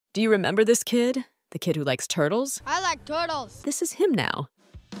Do you remember this kid? The kid who likes turtles? I like turtles. This is him now.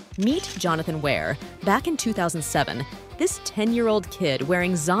 Meet Jonathan Ware. Back in 2007, this 10-year-old kid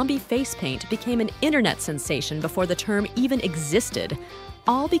wearing zombie face paint became an internet sensation before the term even existed,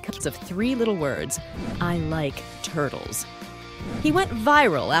 all because of 3 little words: I like turtles. He went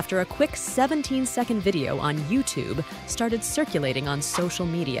viral after a quick 17-second video on YouTube started circulating on social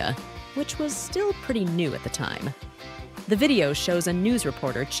media, which was still pretty new at the time. The video shows a news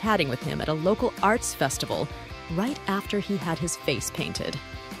reporter chatting with him at a local arts festival right after he had his face painted.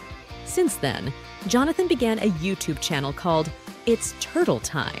 Since then, Jonathan began a YouTube channel called It's Turtle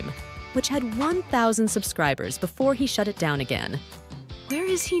Time, which had 1,000 subscribers before he shut it down again. Where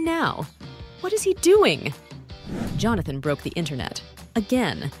is he now? What is he doing? Jonathan broke the internet,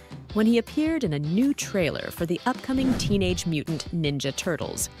 again, when he appeared in a new trailer for the upcoming Teenage Mutant Ninja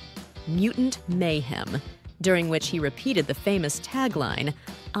Turtles, Mutant Mayhem, during which he repeated the famous tagline,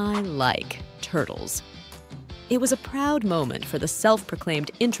 I like turtles. It was a proud moment for the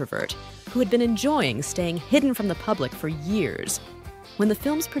self-proclaimed introvert who had been enjoying staying hidden from the public for years. When the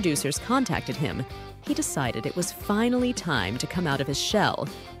film's producers contacted him, he decided it was finally time to come out of his shell.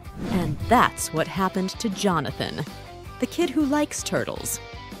 And that's what happened to Jonathan, the kid who likes turtles.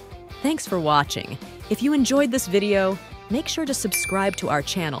 Thanks for watching. If you enjoyed this video, make sure to subscribe to our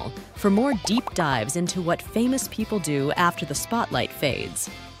channel for more deep dives into what famous people do after the spotlight fades.